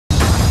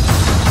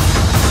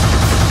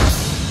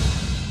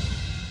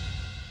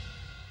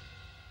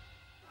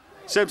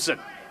Simpson.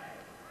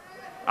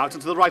 Out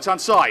into the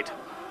right-hand side.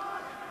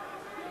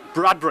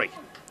 Bradbury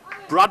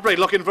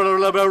looking for a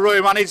little bit of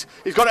room, and he's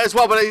got it as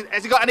well, but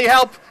has he got any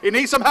help? He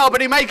needs some help,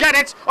 and he may get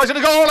it. Or he's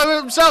going to go all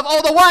over himself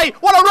all the way.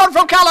 What a run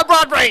from Callum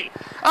Bradbury!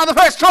 And the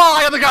first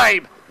try of the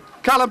game.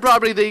 Callum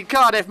Bradbury, the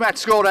Cardiff Met,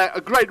 scored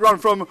a great run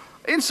from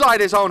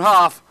inside his own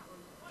half,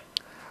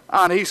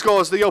 and he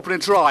scores the opening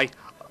try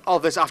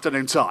of this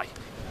afternoon tie.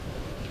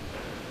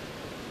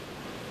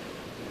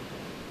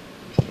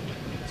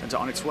 Sent it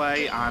on its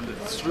way, and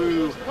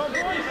through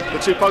the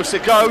two posts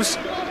it goes.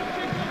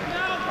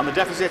 And the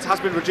deficit has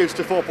been reduced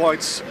to 4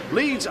 points.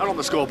 Leeds are on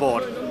the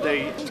scoreboard.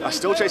 They are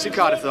still chasing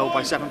Cardiff though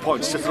by 7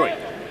 points to 3.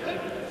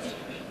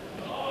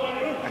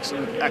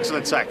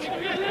 Excellent tech.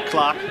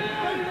 Clark.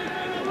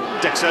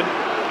 Dixon.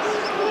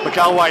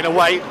 McElwain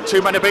away.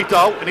 2 men to beat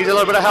though. He needs a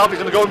little bit of help. He's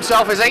going to go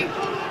himself, is he?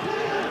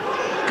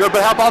 Good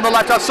bit of help on the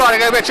left hand side.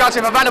 Going to be a chance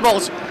here for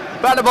Venables.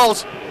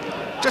 Venables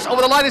just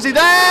over the line. Is he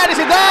there? Is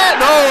he there?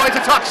 No, it's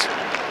a touch.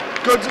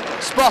 Good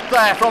spot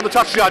there from the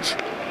touch judge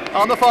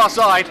on the far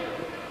side.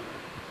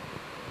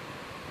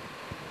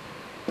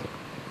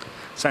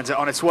 Sends it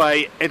on its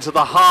way into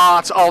the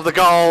heart of the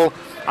goal,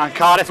 and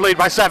Cardiff lead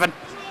by 7.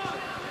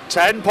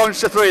 10 points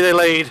to 3 they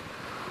lead.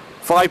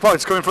 5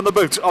 points coming from the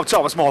boot of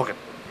Thomas Morgan.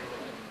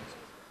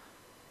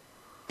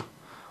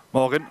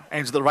 Morgan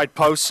aims at the right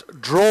post,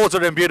 draws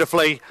it in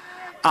beautifully,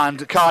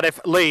 and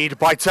Cardiff lead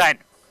by 10.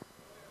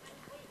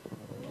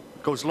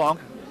 Goes long,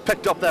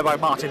 picked up there by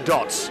Martin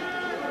Dodds.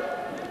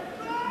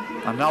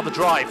 And now the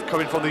drive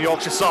coming from the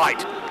Yorkshire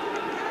side.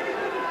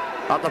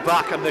 At the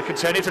back, and they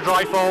continue to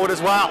drive forward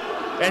as well.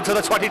 Into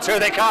the 22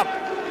 they come.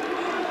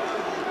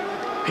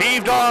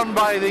 Heaved on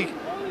by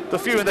the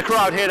few in the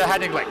crowd here to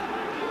Headingley.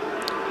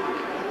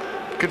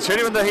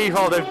 Continuing the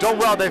heave-ho, they've done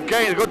well, they've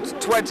gained a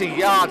good 20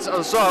 yards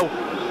or so.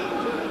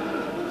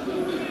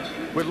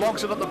 With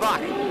Longson at the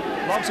back.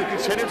 Longson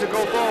continuing to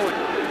go forward.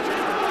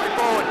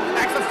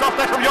 Excellent stuff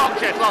there from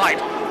Yorkshire side.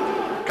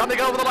 Can they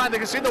get over the line? They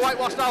can see the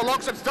whitewash now.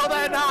 Longson still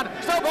there in hand.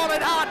 Still ball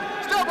in hand.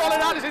 Still ball in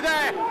hand. Is he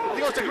there?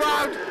 He goes to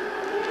ground.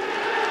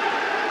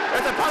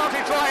 It's a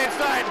penalty try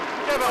instead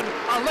given,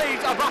 and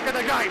Leeds are back in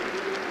the game.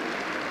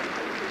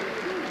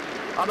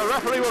 And the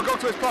referee will go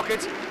to his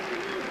pocket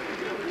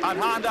and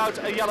hand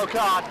out a yellow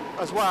card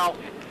as well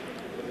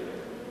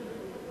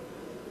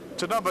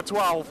to number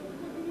 12,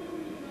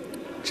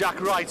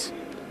 Jack Wright.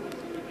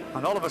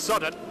 And all of a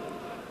sudden,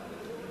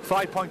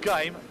 5-point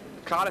game,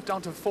 Cardiff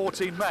down to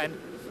 14 men.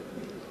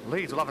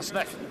 Leeds will have a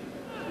sniff.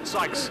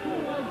 Sykes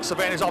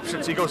surveying his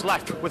options, he goes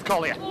left with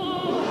Collier.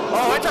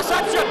 Oh,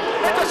 interception,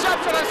 and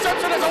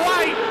Simpson is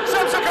away.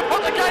 Simpson can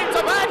put the game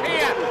to bed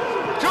here.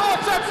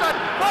 George Simpson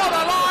for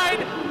the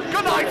line.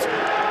 Good night.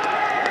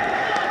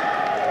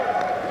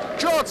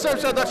 George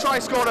Simpson, the try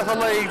scorer for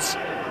Leeds.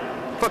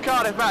 For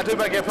Cardiff, Matt, do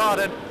beg your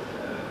pardon.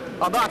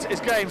 And that is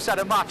game, set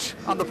and match,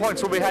 and the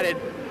points will be headed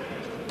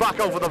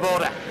back over the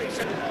border.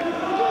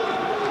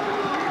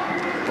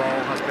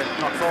 Ball has been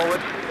knocked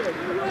forward.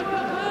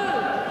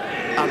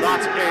 And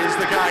that is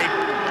the game.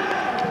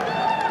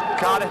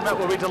 Cardiff Met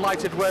will be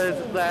delighted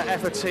with their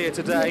efforts here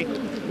today.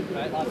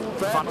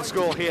 Final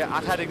score here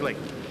at Headingley.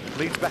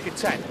 Leeds Beckett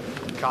 10,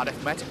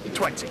 Cardiff Met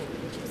 20.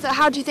 So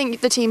how do you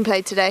think the team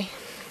played today?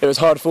 It was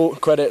hard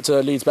fought, credit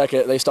to Leeds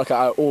Beckett, they stuck it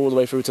out all the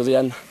way through to the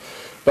end.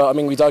 But I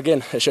mean, we dug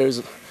in, it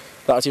shows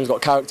that our team's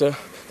got character,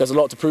 there's a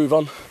lot to prove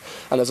on,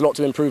 and there's a lot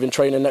to improve in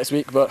training next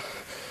week, but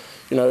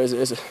you know,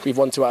 we've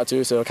won 2 out of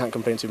 2, so I can't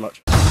complain too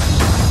much.